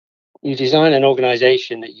you design an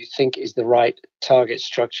organization that you think is the right target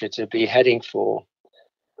structure to be heading for.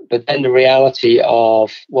 But then the reality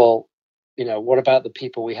of, well, what about the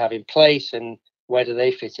people we have in place and where do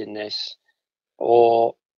they fit in this?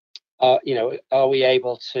 Or, are we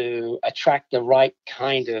able to attract the right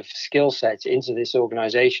kind of skill sets into this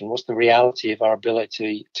organization? What's the reality of our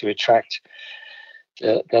ability to attract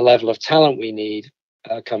the level of talent we need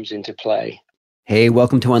comes into play. Hey,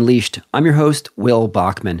 welcome to Unleashed. I'm your host, Will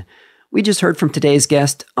Bachman. We just heard from today's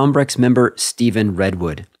guest, Umbrex member Stephen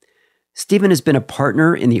Redwood. Stephen has been a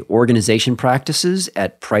partner in the organization practices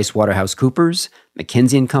at PricewaterhouseCoopers,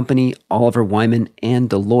 McKinsey & Company, Oliver Wyman, and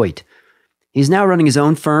Deloitte. He's now running his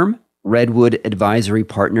own firm, Redwood Advisory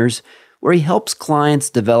Partners, where he helps clients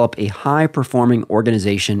develop a high-performing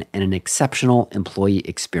organization and an exceptional employee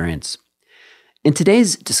experience. In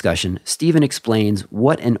today's discussion, Stephen explains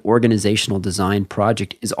what an organizational design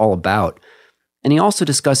project is all about, and he also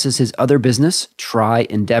discusses his other business, Tri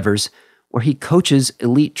Endeavors, where he coaches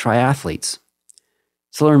elite triathletes.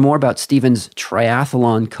 To learn more about Stephen's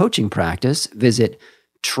triathalon coaching practice, visit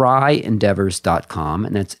triendeavors.com,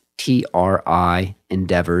 and that's TRI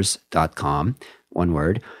endeavors.com, one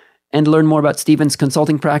word. And to learn more about Stephen's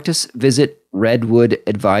consulting practice, visit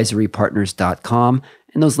redwoodadvisorypartners.com,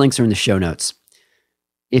 and those links are in the show notes.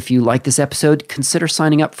 If you like this episode, consider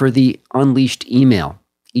signing up for the Unleashed email.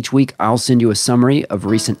 Each week, I'll send you a summary of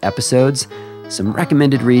recent episodes, some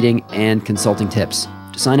recommended reading, and consulting tips.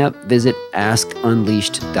 To sign up, visit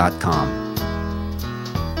askunleashed.com.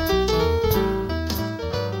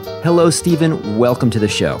 Hello, Stephen. Welcome to the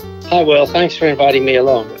show. Hi, Will. Thanks for inviting me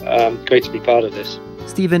along. Great to be part of this.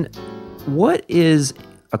 Stephen, what is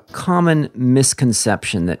a common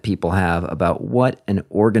misconception that people have about what an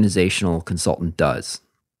organizational consultant does?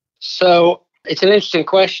 So it's an interesting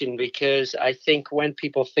question because I think when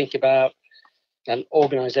people think about an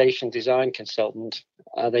organization design consultant,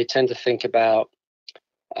 they tend to think about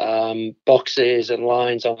boxes and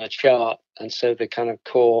lines on a chart. And so the kind of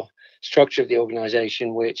core structure of the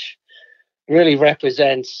organization, which really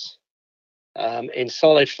represents in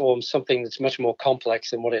solid form something that's much more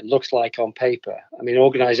complex than what it looks like on paper. I mean,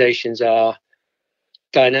 organizations are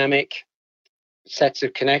dynamic sets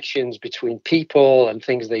of connections between people and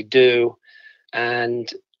things they do.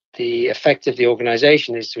 And the effect of the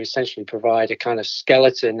organization is to essentially provide a kind of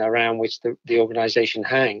skeleton around which the organization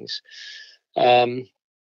hangs. So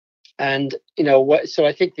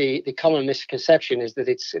I think the common misconception is that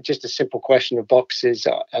it's just a simple question of boxes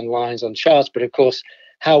and lines on charts. But of course,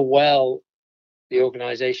 how well the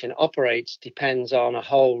organization operates depends on a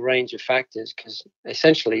whole range of factors, because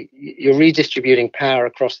essentially you're redistributing power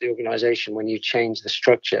across the organization when you change the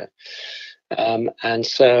structure. And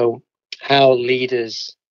so how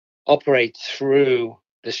leaders operate through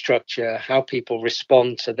the structure, how people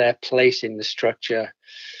respond to their place in the structure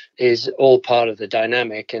is all part of the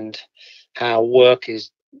dynamic, and how work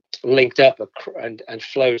is linked up and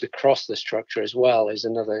flows across the structure as well is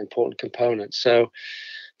another important component. So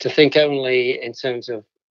to think only in terms of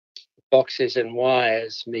boxes and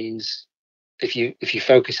wires means if you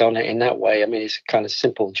focus on it in that way, I mean, it's a kind of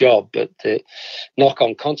simple job, but the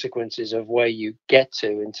knock-on consequences of where you get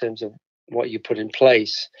to in terms of what you put in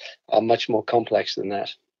place are much more complex than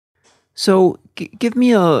that. So give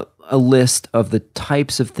me a list of the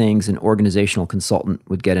types of things an organizational consultant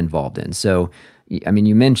would get involved in. So, I mean,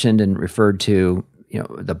 you mentioned and referred to,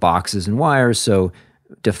 the boxes and wires. So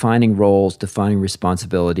defining roles, defining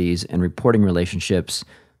responsibilities, and reporting relationships,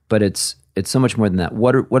 but it's so much more than that.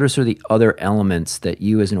 What are sort of the other elements that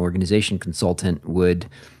you as an organization consultant would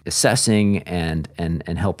assessing and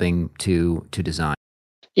helping to design?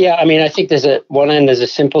 Yeah, I mean, I think there's a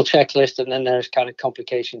simple checklist, and then there's kind of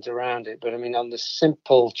complications around it. But I mean, on the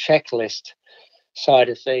simple checklist side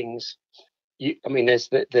of things, there's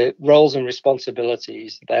the roles and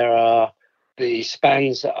responsibilities. There are the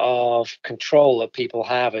spans of control that people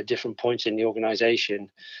have at different points in the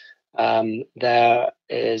organization. There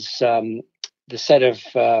is the set of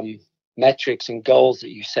metrics and goals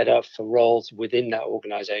that you set up for roles within that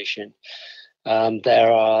organization.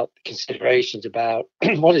 There are considerations about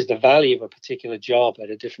what is the value of a particular job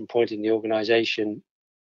at a different point in the organization.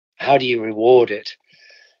 How do you reward it?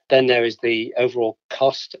 Then there is the overall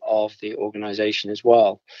cost of the organization as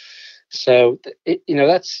well. So,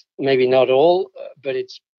 that's maybe not all, but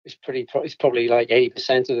it's probably like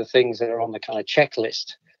 80% of the things that are on the kind of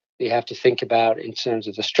checklist you have to think about in terms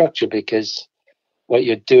of the structure, because what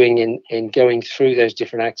you're doing in going through those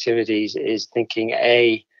different activities is thinking,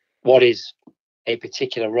 what is a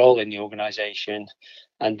particular role in the organization,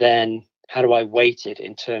 and then how do I weight it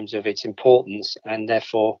in terms of its importance, and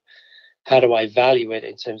therefore how do I value it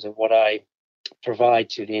in terms of what I provide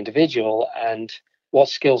to the individual, and what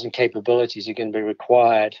skills and capabilities are going to be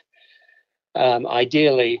required,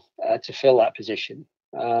 ideally, to fill that position.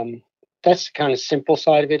 That's the kind of simple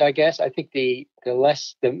side of it, I guess. I think the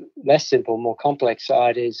less simple, more complex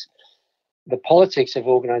side is the politics of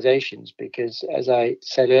organizations, because, as I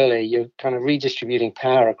said earlier, you're kind of redistributing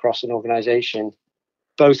power across an organization,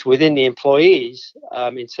 both within the employees,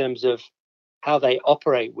 in terms of how they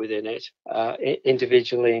operate within it,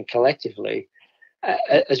 individually and collectively,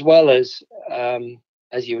 as well as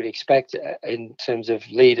you would expect, in terms of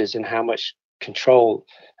leaders and how much control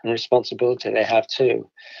and responsibility they have too.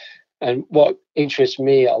 And what interests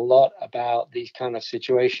me a lot about these kind of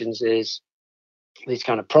situations is these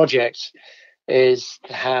kind of projects is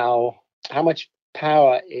how much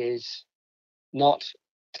power is not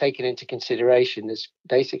taken into consideration. That's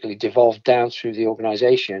basically devolved down through the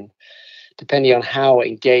organization, depending on how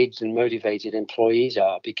engaged and motivated employees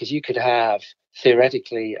are. Because you could have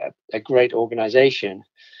theoretically a great organization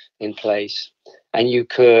in place, and you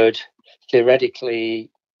could theoretically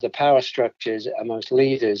the power structures amongst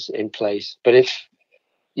leaders in place, but if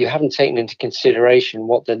you haven't taken into consideration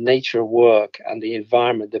what the nature of work and the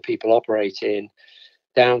environment that people operate in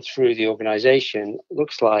down through the organization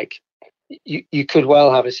looks like, you could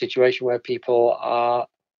well have a situation where people are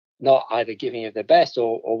not either giving it their best,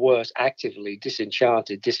 or worse, actively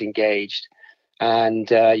disenchanted, disengaged, and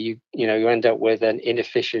you end up with an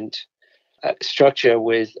inefficient structure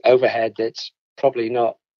with overhead that's probably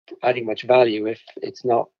not adding much value if it's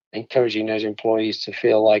not encouraging those employees to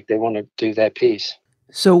feel like they want to do their piece.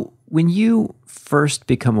 So when you first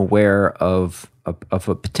become aware of a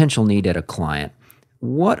potential need at a client,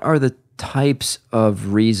 what are the types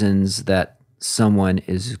of reasons that someone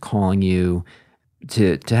is calling you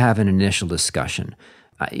to have an initial discussion?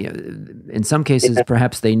 In some cases,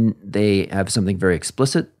 perhaps they have something very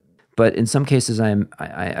explicit, but in some cases,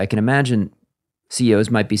 I can imagine CEOs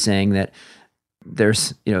might be saying that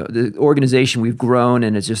there's, the organization, we've grown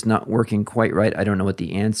and it's just not working quite right. I don't know what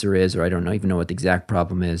the answer is, or I don't even know what the exact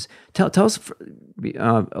problem is. Tell us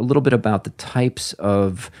a little bit about the types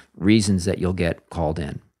of reasons that you'll get called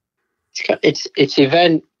in. It's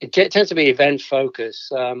event. It tends to be event focused.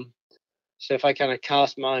 So if I kind of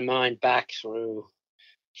cast my mind back through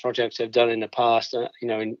projects I've done in the past,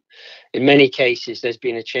 in many cases there's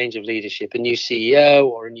been a change of leadership, a new CEO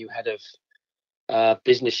or a new head of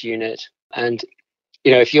business unit. And,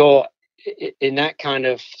 if you're in that kind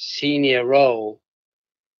of senior role,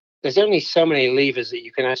 there's only so many levers that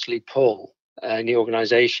you can actually pull in the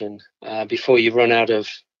organization before you run out of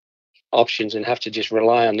options and have to just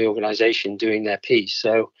rely on the organization doing their piece.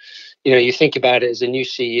 So, you think about it as a new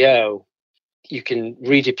CEO, you can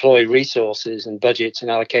redeploy resources and budgets and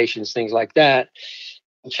allocations, things like that,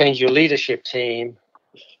 and change your leadership team.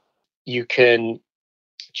 You can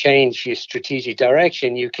change your strategic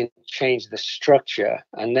direction, you can change the structure,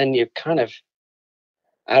 and then you're kind of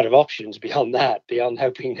out of options beyond that, beyond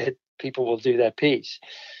hoping that people will do their piece.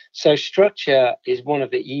 So structure is one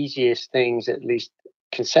of the easiest things, at least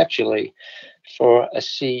conceptually, for a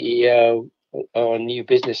CEO or a new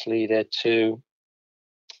business leader to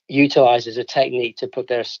utilize as a technique to put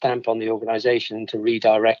their stamp on the organization, to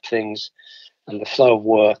redirect things and the flow of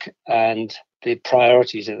work and the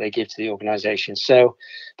priorities that they give to the organization. So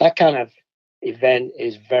that kind of event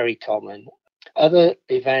is very common. Other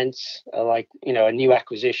events are like, a new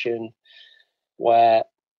acquisition where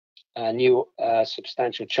a new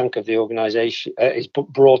substantial chunk of the organization is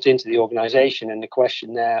brought into the organization. And the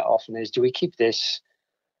question there often is, do we keep this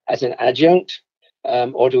as an adjunct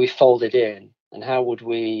or do we fold it in? And how would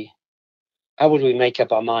we make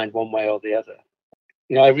up our mind one way or the other?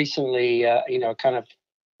 I recently, kind of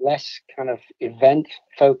less kind of event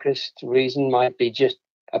focused reason might be just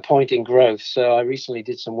a point in growth. So I recently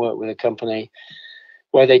did some work with a company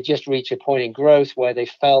where they just reached a point in growth where they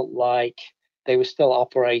felt like they were still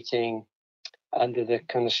operating under the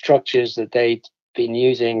kind of structures that they'd been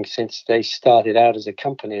using since they started out as a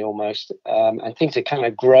company almost. And things had kind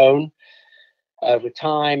of grown over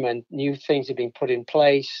time and new things have been put in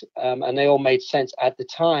place, and they all made sense at the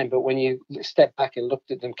time. But when you step back and looked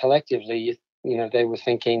at them collectively, they were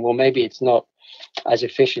thinking, well, maybe it's not as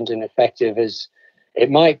efficient and effective as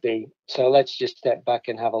it might be. So let's just step back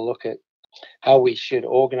and have a look at how we should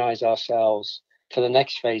organize ourselves for the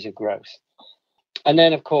next phase of growth. And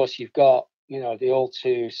then, of course, you've got, the all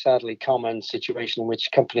too sadly common situation in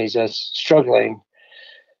which companies are struggling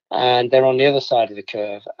and they're on the other side of the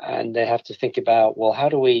curve and they have to think about, well, how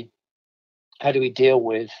do we deal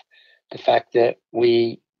with the fact that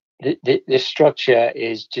we this structure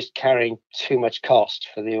is just carrying too much cost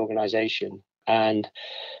for the organization, and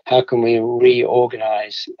how can we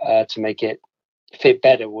reorganize to make it fit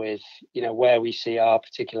better with where we see our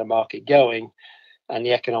particular market going and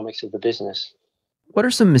the economics of the business. What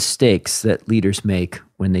are some mistakes that leaders make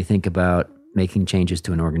when they think about making changes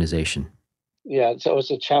to an organization? Yeah, so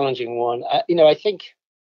it's a challenging one. I think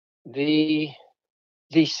the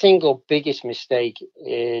single biggest mistake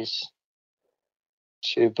is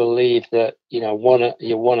to believe that you're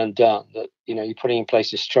one and done. That you're putting in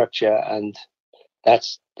place a structure, and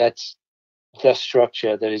that's the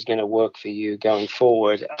structure that is going to work for you going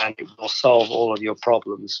forward, and it will solve all of your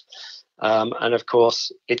problems. And of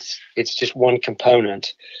course, it's just one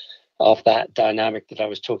component of that dynamic that I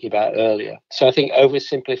was talking about earlier. So I think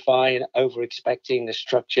oversimplifying and over expecting the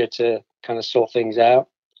structure to kind of sort things out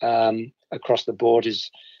across the board is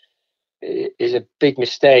a big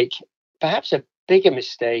mistake. Perhaps a bigger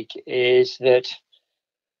mistake is that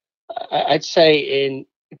I'd say in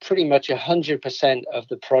pretty much 100% of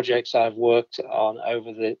the projects I've worked on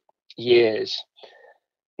over the years,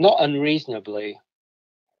 not unreasonably,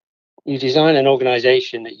 you design an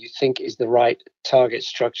organization that you think is the right target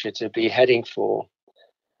structure to be heading for.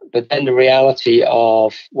 But then the reality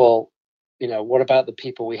of, well, what about the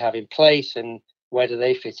people we have in place, and where do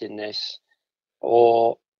they fit in this?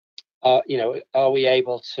 Or, are we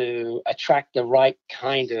able to attract the right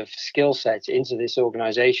kind of skill sets into this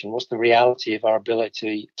organization? What's the reality of our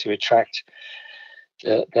ability to attract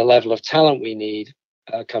the level of talent we need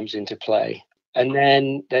comes into play. And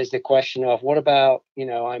then there's the question of, what about,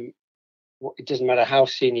 it doesn't matter how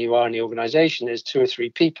senior you are in the organization, there's 2 or 3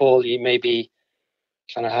 people you maybe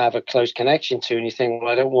kind of have a close connection to, and you think,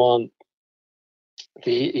 well, I don't want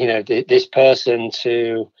this person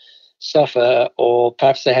to suffer, or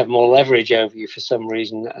perhaps they have more leverage over you for some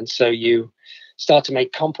reason. And so you start to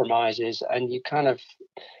make compromises, and you kind of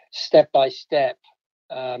step by step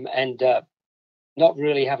end up not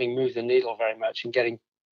really having moved the needle very much, and getting,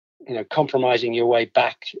 compromising your way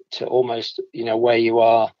back to almost, where you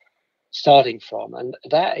are starting from. And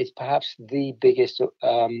that is perhaps the biggest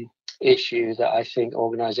issue that I think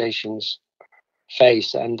organizations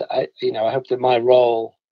face. And I hope that my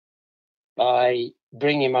role, by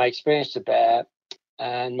bringing my experience to bear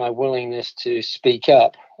and my willingness to speak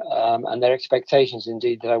up, and their expectations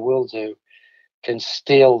indeed that I will do, can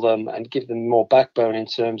steel them and give them more backbone in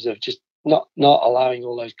terms of just not allowing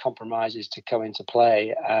all those compromises to come into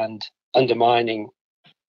play and undermining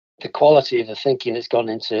the quality of the thinking that's gone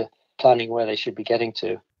into planning where they should be getting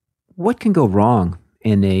to. What can go wrong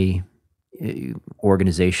in a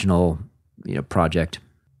organizational project?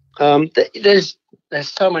 There's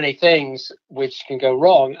so many things which can go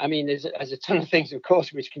wrong. I mean, there's a ton of things, of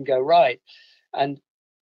course, which can go right. And,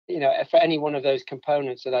 for any one of those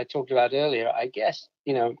components that I talked about earlier, I guess,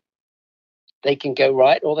 they can go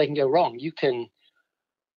right or they can go wrong. You can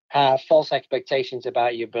have false expectations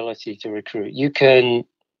about your ability to recruit. You can,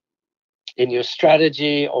 in your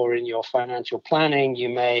strategy or in your financial planning, you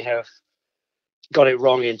may have got it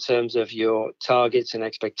wrong in terms of your targets and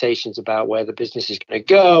expectations about where the business is going to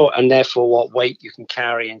go, and therefore what weight you can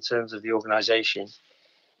carry in terms of the organization.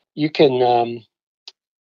 You can,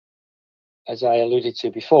 as I alluded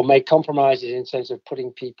to before, make compromises in terms of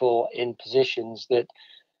putting people in positions that,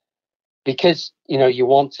 because you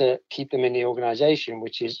want to keep them in the organization,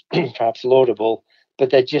 which is perhaps laudable,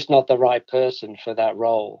 but they're just not the right person for that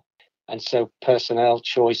role. And so personnel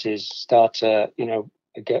choices start to,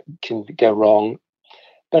 can go wrong.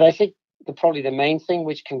 But I think probably the main thing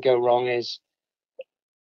which can go wrong is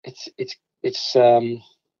it's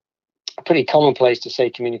pretty commonplace to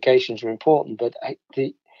say communications are important, but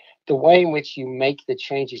the way in which you make the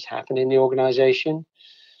changes happen in the organization,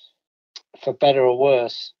 for better or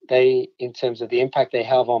worse, they, in terms of the impact they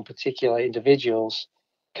have on particular individuals,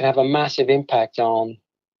 can have a massive impact on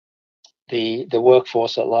the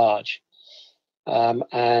workforce at large.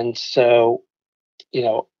 And so,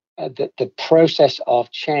 the process of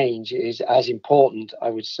change is as important, I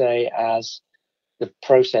would say, as the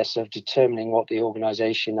process of determining what the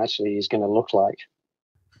organization actually is going to look like.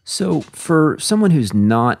 So for someone who's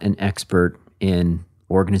not an expert in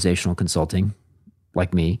organizational consulting,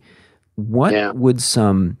 like me, what would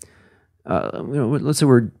some, let's say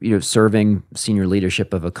we're serving senior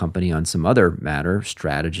leadership of a company on some other matter,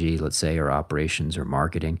 strategy, let's say, or operations or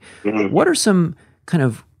marketing. Mm-hmm. What are some kind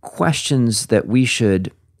of questions that we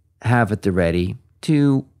should have at the ready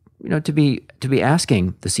to be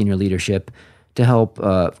asking the senior leadership to help,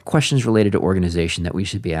 questions related to organization that we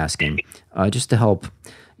should be asking, just to help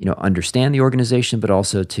understand the organization, but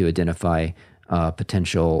also to identify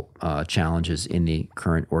potential challenges in the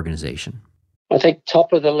current organization? I think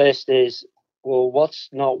top of the list is, well, what's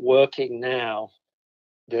not working now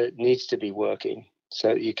that needs to be working?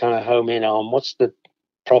 So you kind of home in on what's the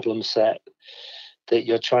problem set that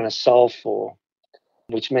you're trying to solve for,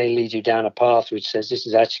 which may lead you down a path which says this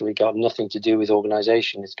has actually got nothing to do with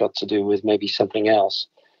organization. It's got to do with maybe something else.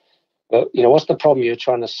 But, what's the problem you're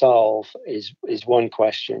trying to solve is one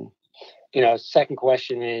question. Second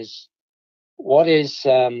question is, what is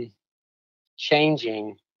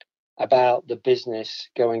changing about the business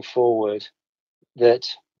going forward that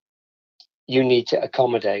you need to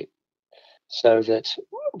accommodate so that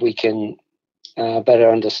we can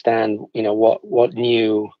better understand, what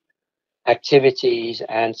new activities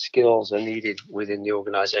and skills are needed within the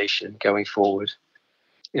organization going forward.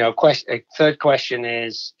 A third question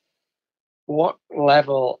is, what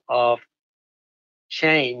level of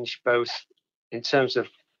change, both in terms of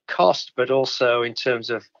cost, but also in terms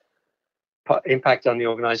of impact on the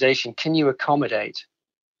organization, can you accommodate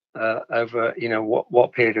over,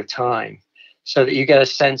 what period of time, so that you get a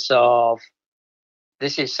sense of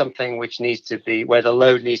this is something which needs to be, where the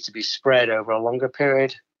load needs to be spread over a longer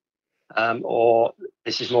period, or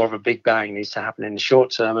this is more of a big bang, needs to happen in the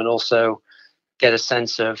short term, and also get a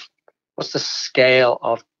sense of what's the scale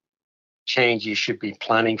of change you should be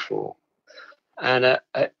planning for. And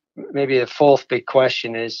maybe the fourth big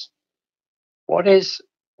question is, what is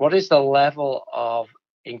the level of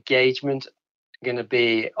engagement going to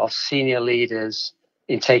be of senior leaders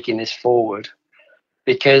in taking this forward?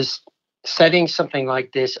 Because setting something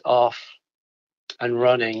like this off and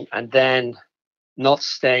running and then not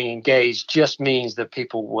staying engaged just means that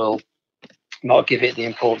people will not give it the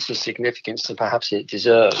importance and significance that perhaps it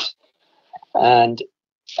deserves. And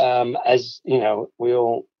as we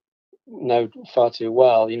all know far too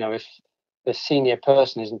well, if the senior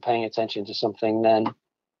person isn't paying attention to something, then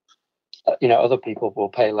other people will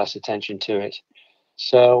pay less attention to it.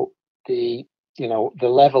 So the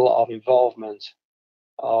level of involvement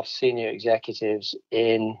of senior executives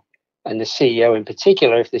and the CEO in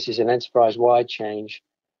particular, if this is an enterprise-wide change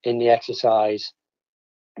in the exercise,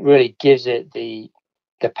 really gives it the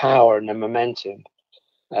power and the momentum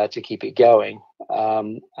to keep it going,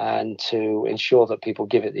 and to ensure that people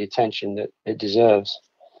give it the attention that it deserves.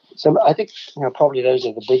 So I think probably those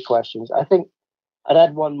are the big questions. I think I'd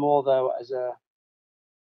add one more though. As a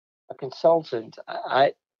consultant,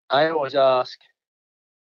 I always ask,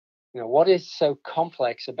 what is so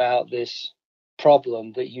complex about this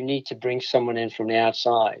problem that you need to bring someone in from the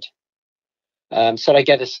outside, so I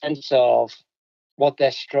get a sense of what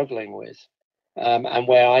they're struggling with, and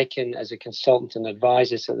where I can, as a consultant and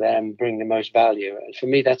advisor to them, bring the most value. And for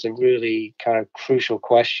me, that's a really kind of crucial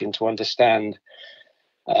question to understand.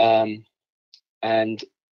 And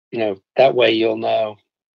that way you'll know,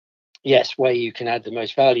 yes, where you can add the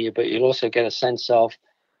most value, but you'll also get a sense of,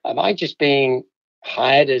 am I just being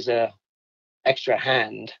hired as a extra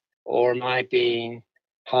hand, or am I being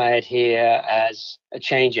hired here as a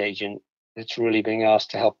change agent that's really being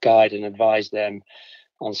asked to help guide and advise them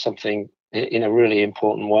on something in a really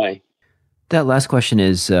important way? That last question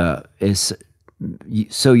is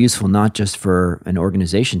so useful, not just for an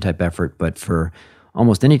organization type effort, but for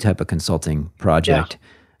almost any type of consulting project. Yeah.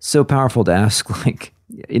 So powerful to ask, like,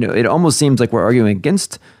 it almost seems like we're arguing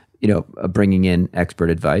against, bringing in expert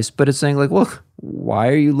advice, but it's saying like, look, why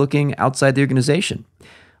are you looking outside the organization?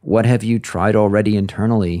 What have you tried already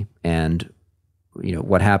internally? And,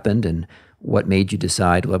 what happened and what made you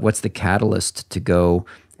decide, what's the catalyst to go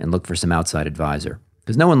and look for some outside advisor?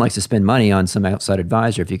 Because no one likes to spend money on some outside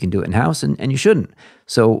advisor if you can do it in-house, and you shouldn't.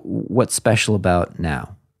 So what's special about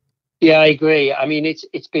now? Yeah, I agree. I mean,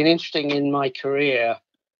 it's been interesting in my career,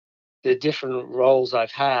 the different roles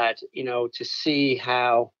I've had, to see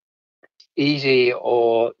how easy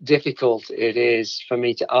or difficult it is for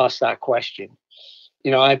me to ask that question.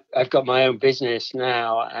 I've got my own business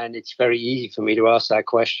now, and it's very easy for me to ask that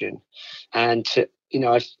question. And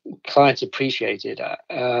clients appreciate it,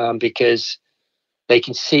 because they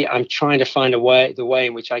can see I'm trying to find the way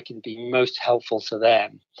in which I can be most helpful to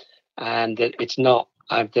them, and that it's not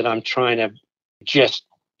that I'm trying to just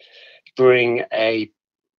bring a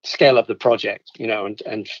scale up the project,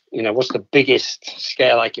 and what's the biggest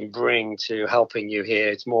scale I can bring to helping you here.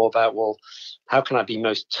 It's more about, well, how can I be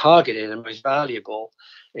most targeted and most valuable,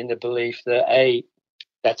 in the belief that A,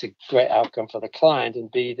 that's a great outcome for the client, and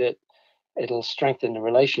B, that it'll strengthen the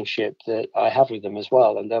relationship that I have with them as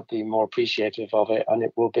well, and they'll be more appreciative of it, and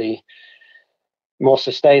it will be more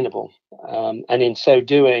sustainable. And in so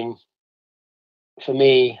doing, for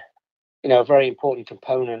me, a very important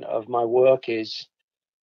component of my work is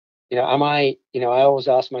am I, I always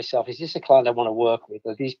ask myself, is this a client I want to work with?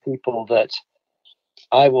 Are these people that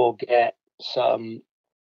I will get some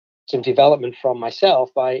development from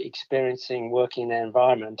myself by experiencing working in their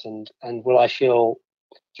environment, and will I feel,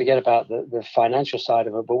 forget about the financial side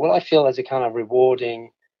of it, but will I feel there's a kind of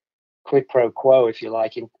rewarding quid pro quo, if you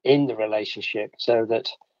like, in the relationship, so that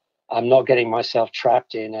I'm not getting myself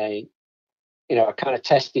trapped in a kind of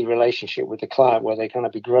testy relationship with the client where they kind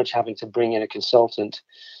of begrudge having to bring in a consultant,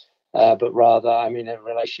 but rather I'm in a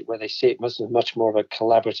relationship where they see it much more of a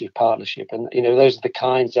collaborative partnership. And, those are the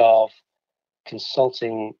kinds of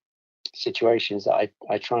consulting situations that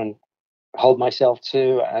I try and hold myself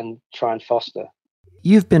to and try and foster.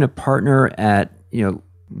 You've been a partner at,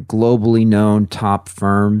 globally known top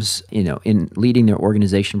firms, in leading their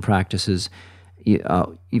organization practices.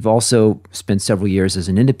 You've also spent several years as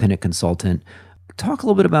an independent consultant. Talk a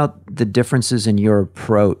little bit about the differences in your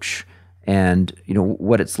approach and,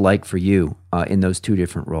 what it's like for you in those two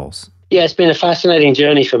different roles. Yeah, it's been a fascinating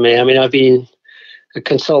journey for me. I mean, I've been a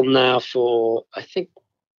consultant now for, I think,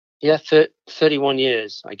 31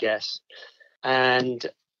 years, I guess. And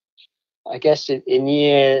I guess in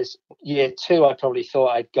year two, I probably thought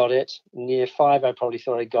I'd got it. In year five, I probably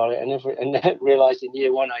thought I got it. And then realized in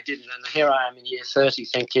year one, I didn't. And here I am in year 30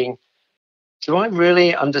 thinking, do I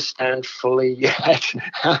really understand fully yet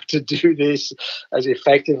how to do this as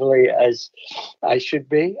effectively as I should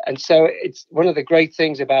be? And so it's one of the great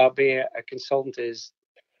things about being a consultant is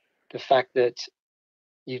the fact that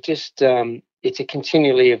you just, it's a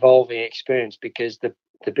continually evolving experience because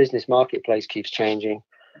the business marketplace keeps changing.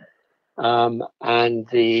 And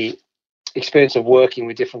the experience of working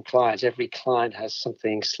with different clients, every client has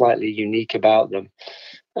something slightly unique about them.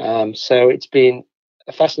 So it's been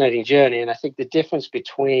a fascinating journey. And I think the difference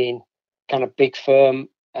between kind of big firm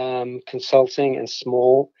consulting and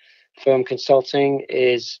small firm consulting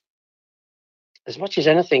is, as much as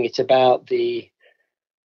anything, it's about the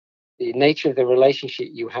nature of the relationship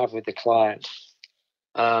you have with the client.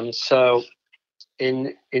 So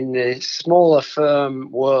in the smaller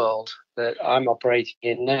firm world that I'm operating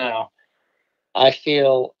in now, I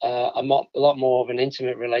feel a lot more of an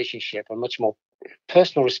intimate relationship, a much more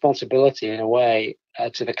personal responsibility in a way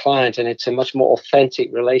to the client, and it's a much more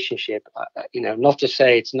authentic relationship. Not to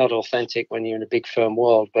say it's not authentic when you're in a big firm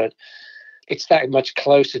world, but it's that much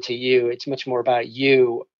closer to you. It's much more about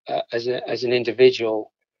you as an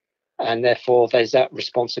individual, and therefore there's that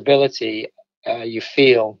responsibility you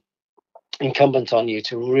feel incumbent on you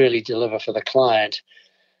to really deliver for the client.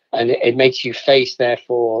 And it makes you face,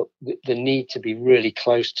 therefore, the need to be really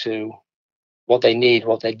close to what they need,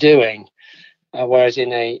 what they're doing. Whereas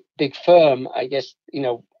in a big firm, I guess,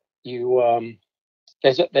 you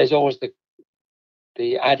there's always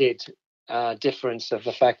the added difference of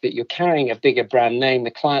the fact that you're carrying a bigger brand name.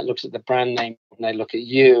 The client looks at the brand name and they look at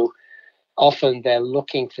you. Often they're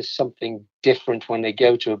looking for something different when they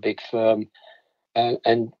go to a big firm.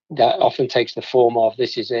 And that often takes the form of,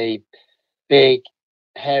 this is a big,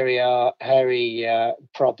 hairy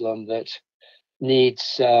problem that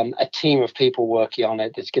needs a team of people working on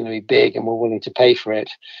it that's going to be big and we're willing to pay for it.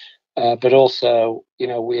 But also,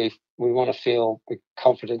 we want to feel the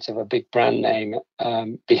confidence of a big brand name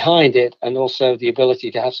behind it, and also the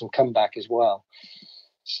ability to have some comeback as well.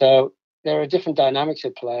 So there are different dynamics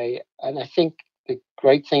at play. And I think the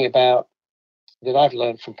great thing about that I've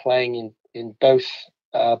learned from playing in both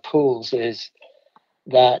pools is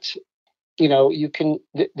that, you can,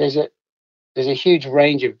 there's a huge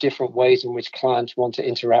range of different ways in which clients want to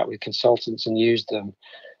interact with consultants and use them.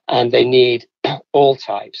 And they need all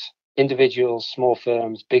types, individuals, small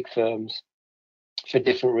firms, big firms, for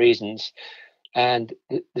different reasons. And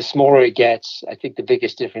the smaller it gets, I think the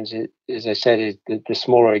biggest difference is, as I said, is the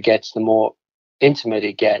smaller it gets, the more intimate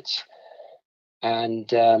it gets. And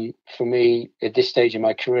for me, at this stage in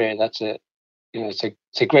my career,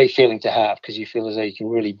 it's a great feeling to have, because you feel as though you can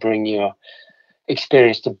really bring your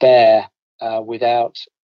experience to bear without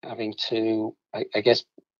having to, I guess,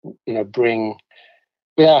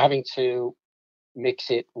 without having to mix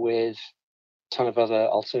it with a ton of other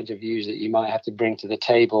alternative views that you might have to bring to the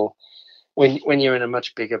table when you're in a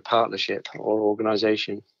much bigger partnership or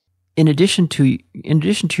organization. In addition to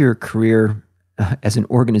your career as an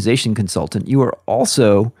organization consultant, you are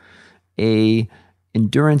also a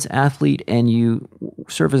endurance athlete, and you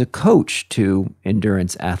serve as a coach to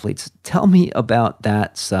endurance athletes. Tell me about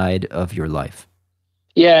that side of your life.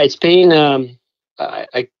 Yeah, it's been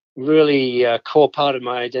a really core part of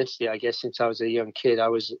my identity, I guess, since I was a young kid. I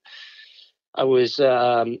was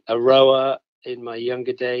a rower in my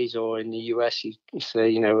younger days, or in the US, you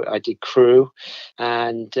say, I did crew,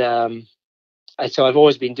 and so I've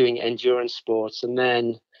always been doing endurance sports. And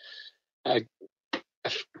then a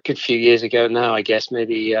good few years ago now, I guess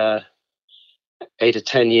maybe 8 or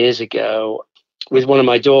 10 years ago, with one of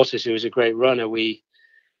my daughters who was a great runner,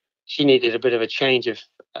 she needed a bit of a change of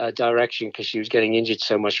direction because she was getting injured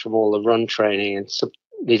so much from all the run training, and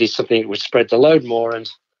needed something that would spread the load more. And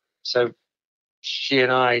so she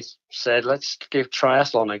and I said, let's give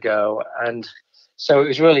triathlon a go. And so it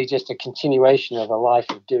was really just a continuation of a life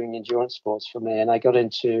of doing endurance sports for me. And I got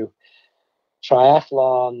into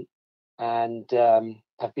triathlon, and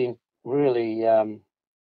I've been really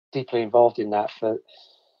deeply involved in that for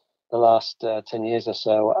the last 10 years or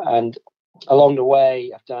so. And along the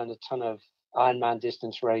way, I've done a ton of Ironman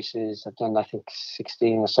distance races. I've done, I think,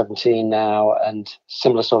 16 or 17 now, and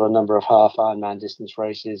similar sort of number of half Ironman distance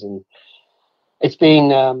races. And it's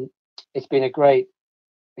been a great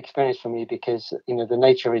experience for me because, the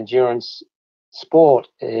nature of endurance sport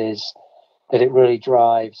is that it really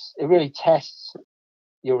tests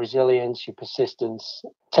your resilience, your persistence,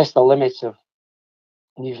 tests the limits of,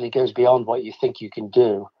 and usually goes beyond what you think you can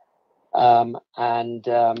do.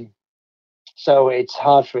 So it's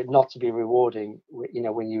hard for it not to be rewarding,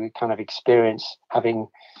 when you kind of experience having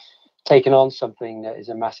taken on something that is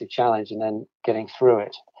a massive challenge and then getting through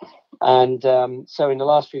it. And so in the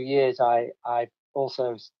last few years, I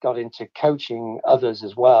also got into coaching others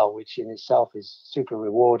as well, which in itself is super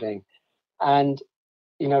rewarding. And,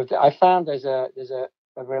 I found there's a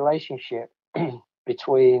relationship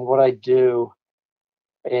between what I do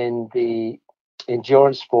in the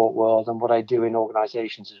endurance sport world and what I do in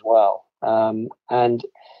organizations as well. And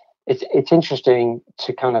it's interesting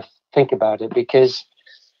to kind of think about it, because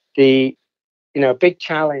the big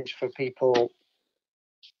challenge for people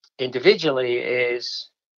individually is,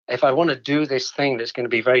 if I want to do this thing that's going to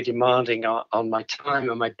be very demanding on my time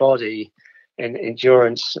and my body in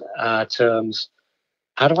endurance terms,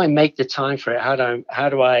 how do I make the time for it? How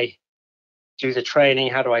do I do the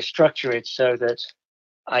training? How do I structure it so that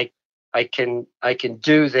I can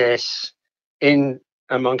do this in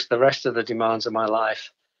amongst the rest of the demands of my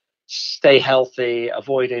life, stay healthy,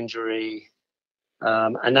 avoid injury,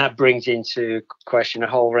 and that brings into question a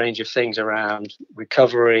whole range of things around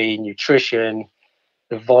recovery, nutrition,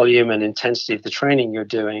 the volume and intensity of the training you're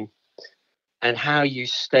doing, and how you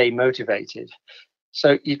stay motivated.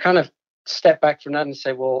 So you kind of step back from that and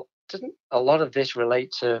say, well, doesn't a lot of this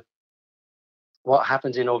relate to what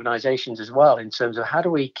happens in organizations as well, in terms of how do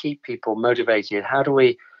we keep people motivated? How do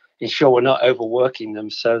we ensure we're not overworking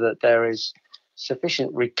them so that there is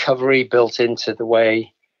sufficient recovery built into the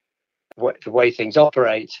way things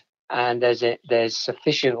operate, and there's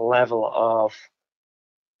sufficient level of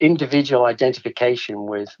individual identification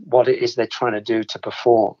with what it is they're trying to do to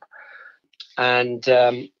perform. And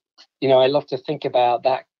I love to think about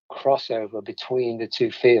that crossover between the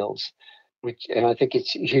two fields, and I think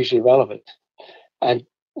it's hugely relevant. And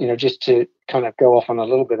just to kind of go off on a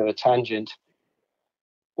little bit of a tangent,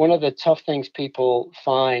 one of the tough things people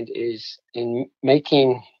find is in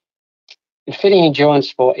fitting endurance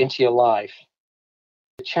sport into your life.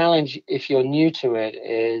 The challenge, if you're new to it,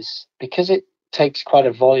 is because it takes quite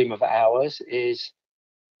a volume of hours, is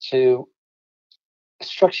to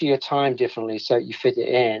structure your time differently so you fit it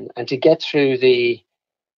in, and to get through the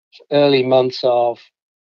early months of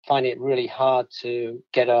finding it really hard to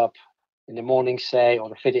get up in the morning, say, or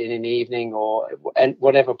to fit it in the evening, or at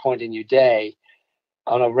whatever point in your day,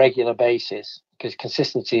 on a regular basis, because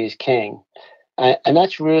consistency is king. And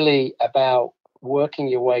that's really about working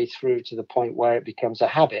your way through to the point where it becomes a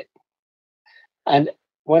habit. And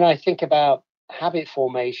when I think about habit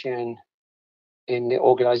formation in the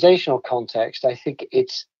organizational context, I think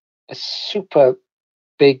it's a super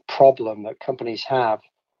big problem that companies have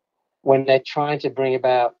when they're trying to bring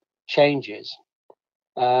about changes,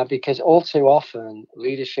 because all too often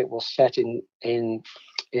leadership will set in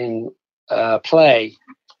play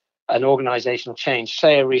an organizational change,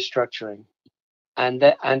 say a restructuring, and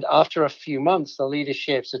after a few months, the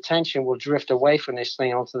leadership's attention will drift away from this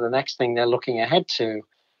thing onto the next thing they're looking ahead to,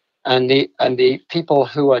 and the people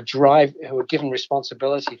who are given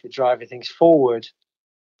responsibility for driving things forward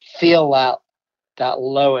feel that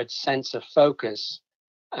lowered sense of focus,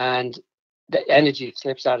 and the energy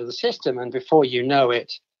slips out of the system, and before you know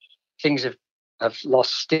it, things have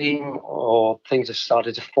lost steam, or things have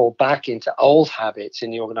started to fall back into old habits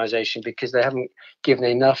in the organization because they haven't given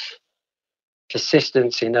enough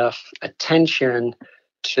persistence, enough attention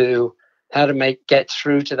to how to get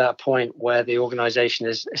through to that point where the organization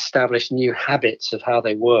has established new habits of how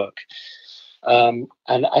they work. And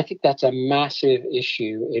I think that's a massive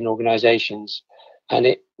issue in organizations. And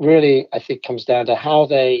it really, I think, comes down to how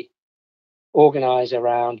they organize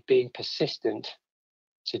around being persistent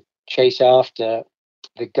to chase after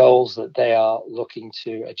the goals that they are looking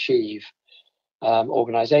to achieve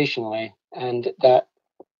organizationally. And that,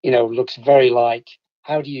 looks very like,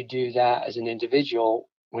 how do you do that as an individual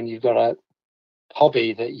when you've got a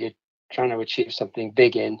hobby that you're trying to achieve something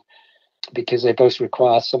big in, because they both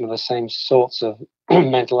require some of the same sorts of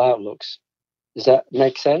mental outlooks. Does that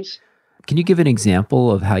make sense? Can you give an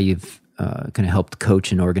example of how you've kind of helped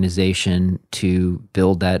coach an organization to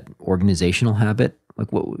build that organizational habit?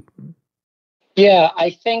 Like what? Yeah,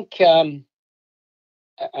 I think I'm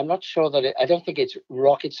not sure that I don't think it's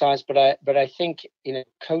rocket science, but I think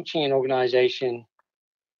coaching an organization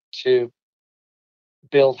to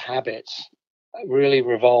build habits really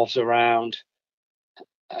revolves around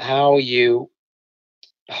how you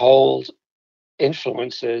hold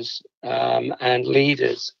influencers and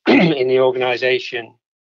leaders in the organization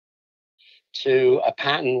to a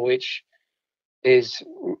pattern which is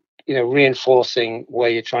reinforcing where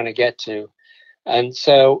you're trying to get to. And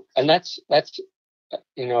that's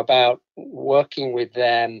about working with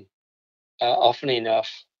them often enough,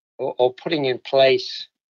 or putting in place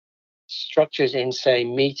structures in, say,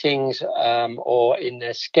 meetings or in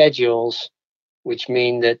their schedules, which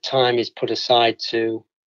mean that time is put aside to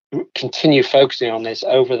continue focusing on this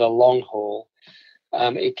over the long haul.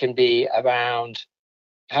 It can be around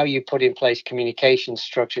how you put in place communication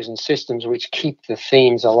structures and systems which keep the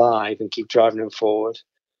themes alive and keep driving them forward.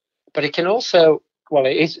 But it can also,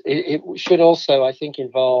 it should also, I think,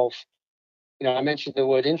 involve, I mentioned the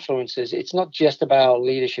word influencers. It's not just about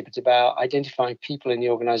leadership. It's about identifying people in the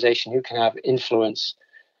organization who can have influence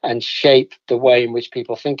and shape the way in which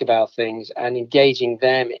people think about things, and engaging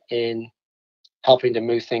them in helping to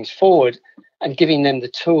move things forward and giving them the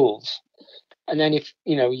tools. And then if,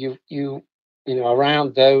 you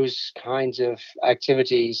around those kinds of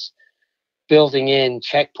activities, building in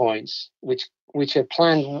checkpoints, which are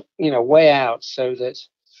planned, way out, so that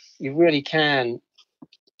you really can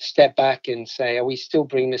step back and say, are we still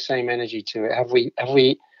bringing the same energy to it? Have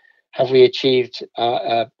we achieved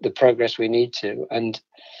the progress we need to? And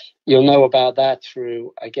you'll know about that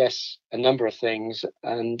through, I guess, a number of things.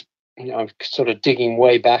 And I'm sort of digging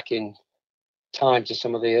way back in time to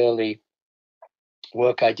some of the early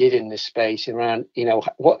work I did in this space around,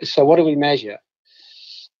 what do we measure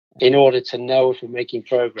in order to know if we're making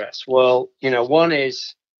progress? Well, one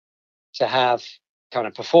is to have kind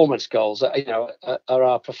of performance goals. Are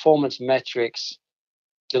our performance metrics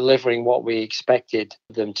delivering what we expected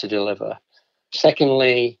them to deliver?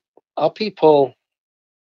 Secondly, are people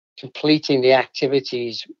completing the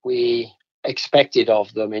activities we expected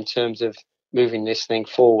of them in terms of moving this thing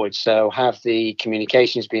forward? So have the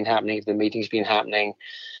communications been happening? Have the meetings been happening?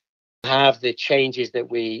 Have the changes that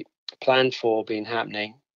we planned for been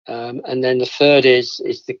happening? And then the third is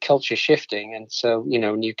the culture shifting. And so,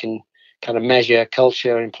 you can kind of measure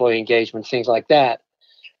culture, employee engagement, things like that,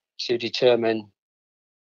 to determine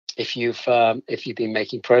if you've been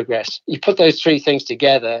making progress. You put those three things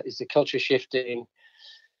together: is the culture shifting?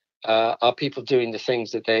 Are people doing the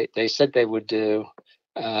things that they said they would do?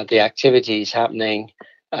 The activities happening?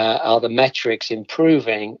 Are the metrics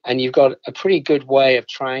improving? And you've got a pretty good way of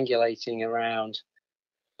triangulating around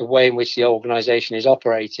the way in which the organization is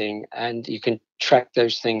operating, and you can track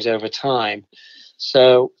those things over time.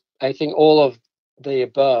 So I think all of the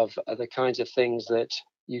above are the kinds of things that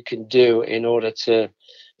you can do in order to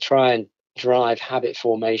try and drive habit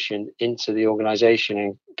formation into the organization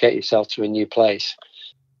and get yourself to a new place.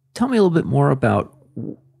 Tell me a little bit more about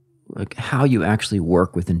how you actually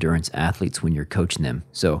work with endurance athletes when you're coaching them.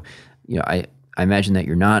 So, I imagine that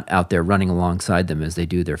you're not out there running alongside them as they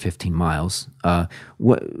do their 15 miles. How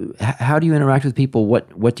do you interact with people?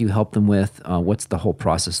 What do you help them with? What's the whole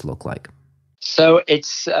process look like? So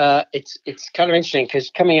it's kind of interesting, because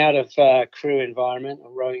coming out of crew environment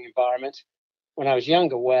or rowing environment when I was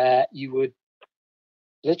younger, where you would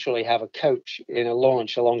literally have a coach in a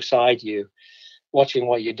launch alongside you, watching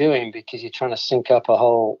what you're doing, because you're trying to sync up a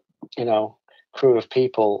whole, crew of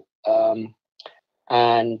people.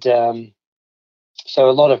 So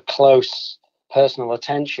a lot of close personal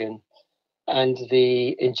attention, and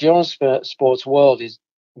the endurance sports world is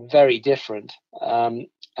very different.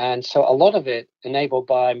 And so a lot of it, enabled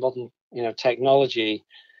by modern, technology,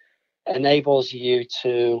 enables you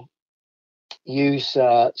to use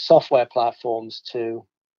software platforms to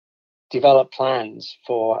develop plans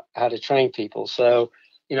for how to train people. So,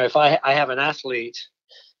 if I have an athlete,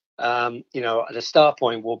 the start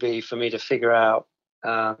point will be for me to figure out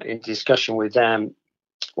in discussion with them,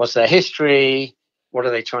 what's their history, what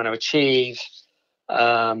are they trying to achieve,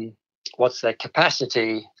 what's their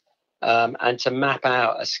capacity, and to map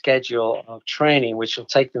out a schedule of training which will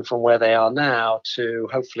take them from where they are now to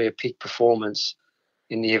hopefully a peak performance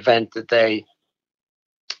in the event that they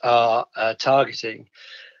are targeting.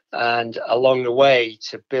 And along the way,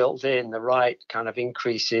 to build in the right kind of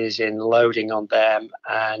increases in loading on them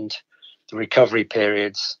and the recovery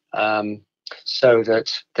periods, so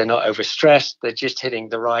that they're not overstressed. They're just hitting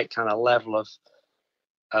the right kind of level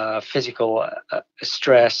of physical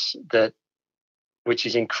stress which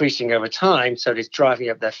is increasing over time. So it's driving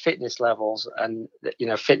up their fitness levels and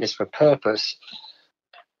fitness for purpose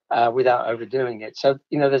without overdoing it. So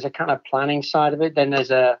there's a kind of planning side of it. Then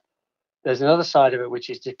there's another side of it, which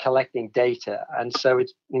is to collecting data. And so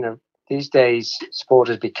it's, these days sport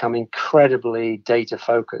has become incredibly data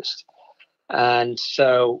focused. And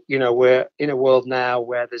so, we're in a world now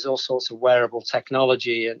where there's all sorts of wearable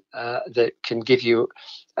technology and that can give you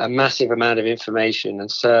a massive amount of information.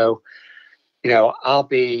 And so, I'll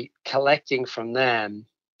be collecting from them,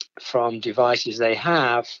 from devices they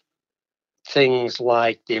have, things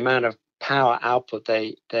like the amount of power output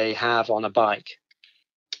they have on a bike,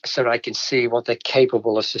 so that I can see what they're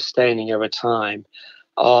capable of sustaining over time,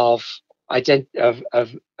 of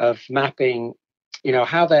mapping,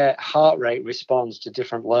 how their heart rate responds to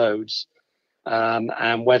different loads,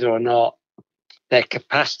 and whether or not their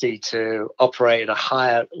capacity to operate at a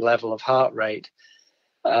higher level of heart rate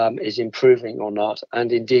is improving or not.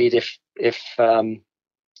 And indeed, if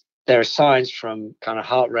there are signs from kind of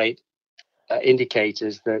heart rate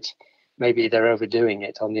indicators that maybe they're overdoing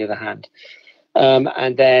it, on the other hand.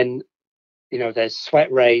 And then, there's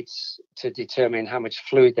sweat rates to determine how much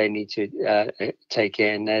fluid they need to take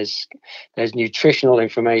in. There's nutritional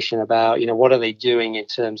information about, what are they doing in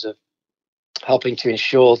terms of helping to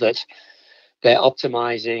ensure that they're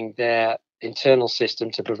optimizing their internal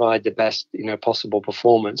system to provide the best, possible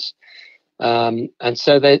performance. And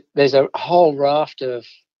so there's a whole raft of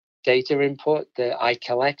data input that I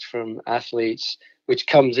collect from athletes, which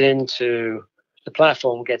comes into the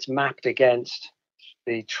platform, gets mapped against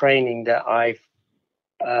the training that I've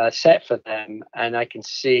set for them, and I can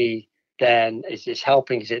see then, is this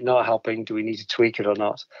helping? Is it not helping? Do we need to tweak it or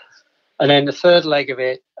not? And then the third leg of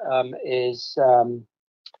it is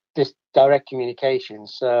this direct communication.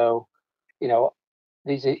 So,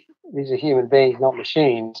 these are human beings, not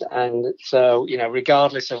machines, and so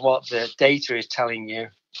regardless of what the data is telling you,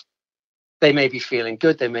 they may be feeling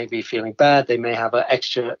good, they may be feeling bad, they may have an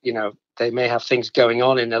extra, they may have things going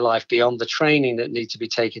on in their life beyond the training that need to be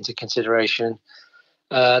taken into consideration.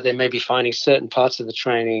 They may be finding certain parts of the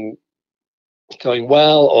training going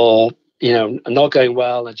well, or not going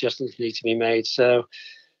well. Adjustments need to be made. So,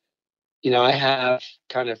 I have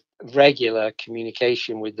kind of regular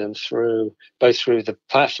communication with them both through the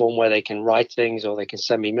platform where they can write things or they can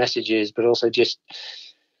send me messages, but also just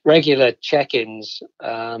regular check-ins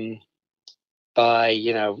by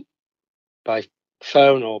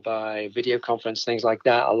phone or by video conference, things like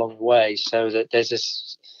that along the way, so that there's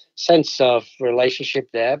this sense of relationship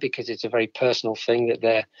there, because it's a very personal thing that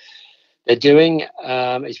they're doing.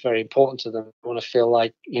 It's very important to them. They want to feel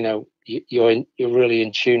like you're really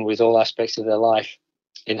in tune with all aspects of their life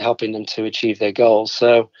in helping them to achieve their goals.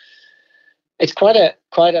 So it's quite a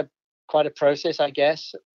process, I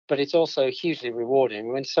guess, but it's also hugely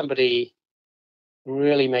rewarding when somebody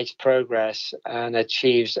really makes progress and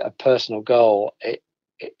achieves a personal goal.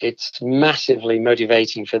 It's massively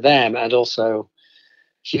motivating for them, and also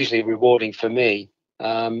hugely rewarding for me.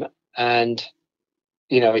 And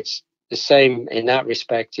it's the same in that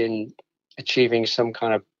respect, in achieving some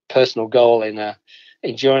kind of personal goal in a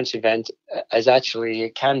endurance event, as actually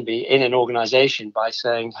it can be in an organization, by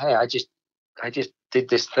saying, hey, I just did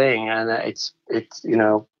this thing, and it's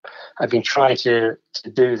I've been trying to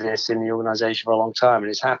do this in the organization for a long time, and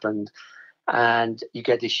it's happened, and you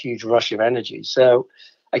get this huge rush of energy. So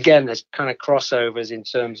again, there's kind of crossovers in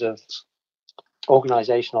terms of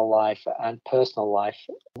organizational life and personal life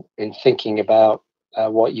in thinking about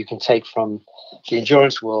what you can take from the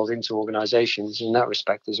endurance world into organizations in that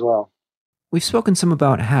respect as well. We've spoken some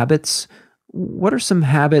about habits. What are some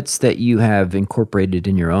habits that you have incorporated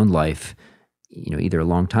in your own life, either a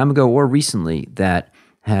long time ago or recently, that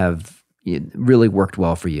have really worked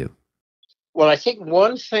well for you? Well, I think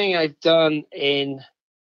one thing I've done in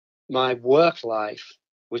my work life,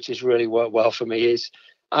 which has really worked well for me, is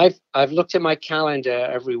I've looked at my calendar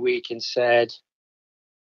every week and said,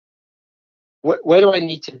 where do I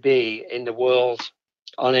need to be in the world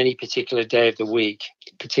on any particular day of the week?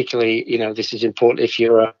 Particularly, this is important if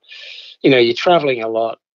you're traveling a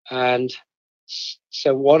lot. And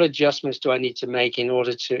so what adjustments do I need to make in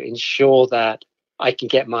order to ensure that I can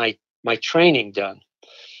get my training done?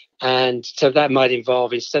 And so that might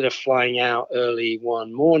involve, instead of flying out early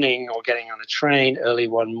one morning or getting on a train early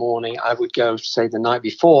one morning, I would go, say, the night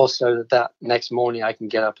before, so that next morning I can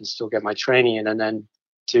get up and still get my training in and then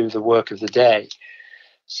do the work of the day.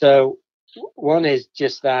 So one is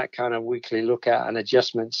just that kind of weekly look at an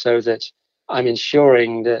adjustment, so that I'm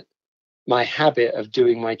ensuring that my habit of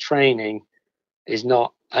doing my training is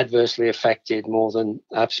not adversely affected more than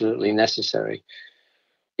absolutely necessary.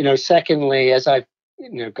 Secondly, as I've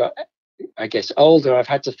got, I guess, older, I've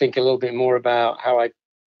had to think a little bit more about how I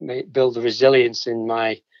may build the resilience in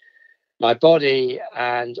my body,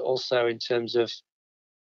 and also in terms of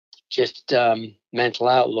just mental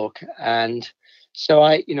outlook. And so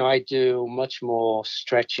I do much more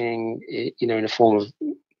stretching, in the form of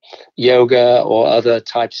yoga or other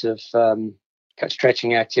types of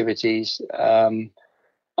stretching activities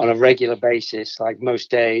on a regular basis, like most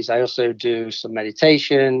days. I also do some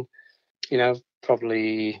meditation.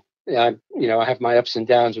 Probably, I have my ups and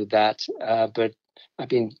downs with that, but I've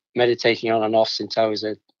been meditating on and off since I was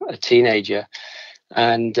a teenager,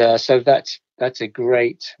 and so that's a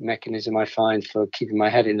great mechanism, I find, for keeping my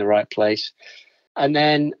head in the right place. And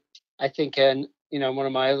then I think, one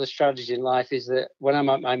of my other strategies in life is that when I'm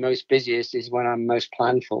at my most busiest is when I'm most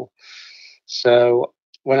planful. So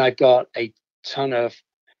when I've got a ton of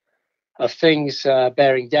things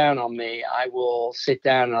bearing down on me, I will sit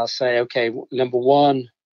down and I'll say, okay, number one,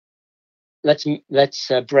 let's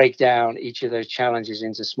break down each of those challenges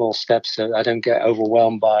into small steps, so I don't get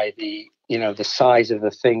overwhelmed by the size of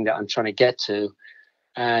the thing that I'm trying to get to.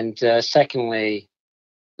 And secondly,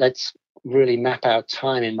 let's really map out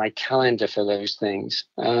time in my calendar for those things.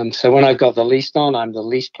 So when I've got the least on, I'm the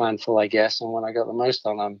least planful, I guess, and when I got the most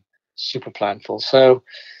on, I'm super planful. So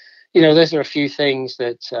those are a few things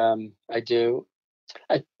that I do.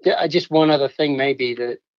 I just, one other thing maybe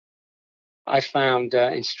that I found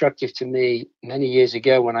instructive to me many years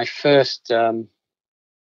ago, when I first time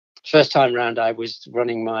round I was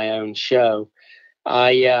running my own show.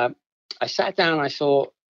 I sat down and I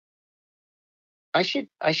thought, I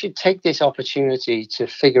should take this opportunity to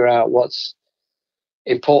figure out what's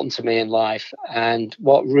important to me in life and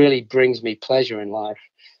what really brings me pleasure in life.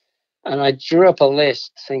 And I drew up a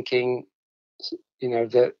list, thinking,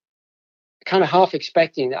 that kind of half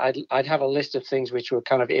expecting that I'd have a list of things which were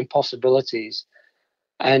kind of impossibilities.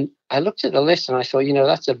 And I looked at the list and I thought,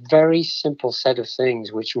 that's a very simple set of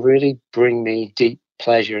things which really bring me deep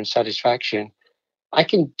pleasure and satisfaction. I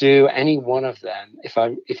can do any one of them if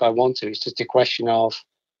I want to. It's just a question of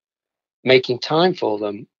making time for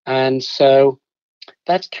them. And so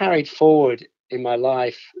that's carried forward in my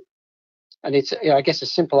life. And it's, I guess, a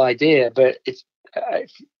simple idea, but it's,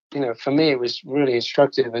 for me, it was really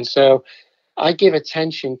instructive. And so I give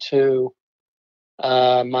attention to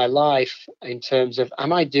my life in terms of,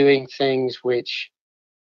 am I doing things which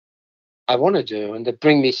I want to do and that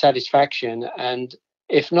bring me satisfaction? And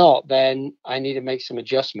if not, then I need to make some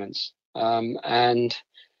adjustments. And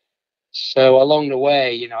so along the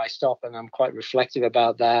way, I stop and I'm quite reflective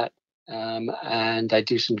about that. And I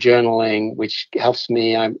do some journaling, which helps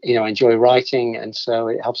me. I enjoy writing, and so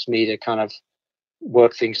it helps me to kind of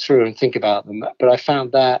work things through and think about them. But I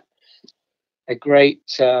found that a great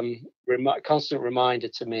constant reminder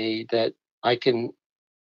to me that I can,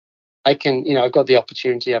 I've got the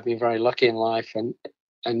opportunity. I've been very lucky in life,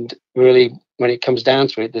 and really, when it comes down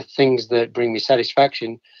to it, the things that bring me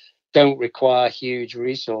satisfaction don't require huge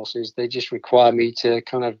resources. They just require me to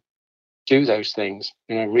kind of do those things,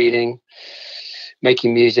 reading,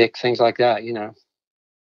 making music, things like that,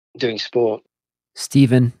 doing sport.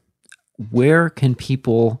 Stephen, where can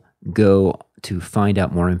people go to find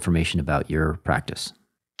out more information about your practice?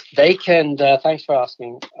 They can, thanks for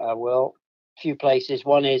asking, Will. A few places.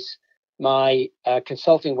 One is my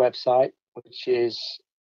consulting website, which is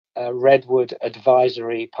Redwood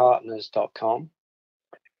Advisory Partners.com.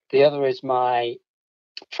 The other is my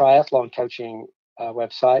triathlon coaching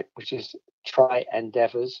website, which is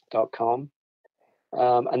triendeavors.com.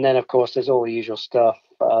 And then, of course, there's all the usual stuff,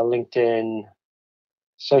 LinkedIn,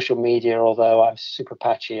 social media, although I'm super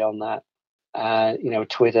patchy on that,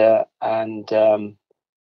 Twitter, and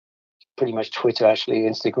pretty much Twitter, actually.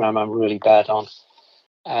 Instagram, I'm really bad on.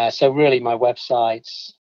 So really my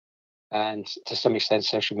websites and to some extent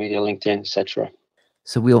social media, LinkedIn, etc.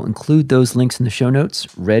 So we'll include those links in the show notes,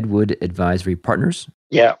 Redwood Advisory Partners.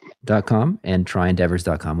 .com and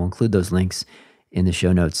triendeavors.com. We'll include those links in the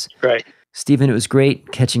show notes. Great. Stephen, it was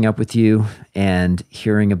great catching up with you and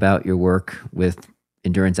hearing about your work with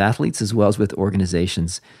endurance athletes as well as with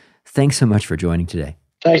organizations. Thanks so much for joining today.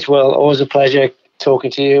 Thanks, Will. Always a pleasure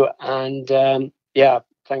talking to you. And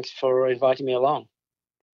thanks for inviting me along.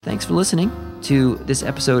 Thanks for listening to this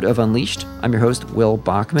episode of Unleashed. I'm your host, Will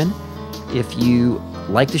Bachman. If you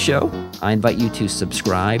like the show, I invite you to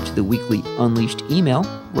subscribe to the weekly Unleashed email,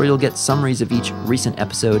 where you'll get summaries of each recent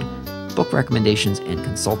episode, book recommendations, and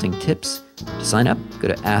consulting tips. To sign up, go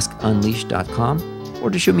to askunleashed.com or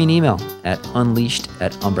to shoot me an email at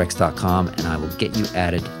unleashed@umbrex.com, and I will get you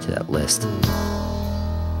added to that list.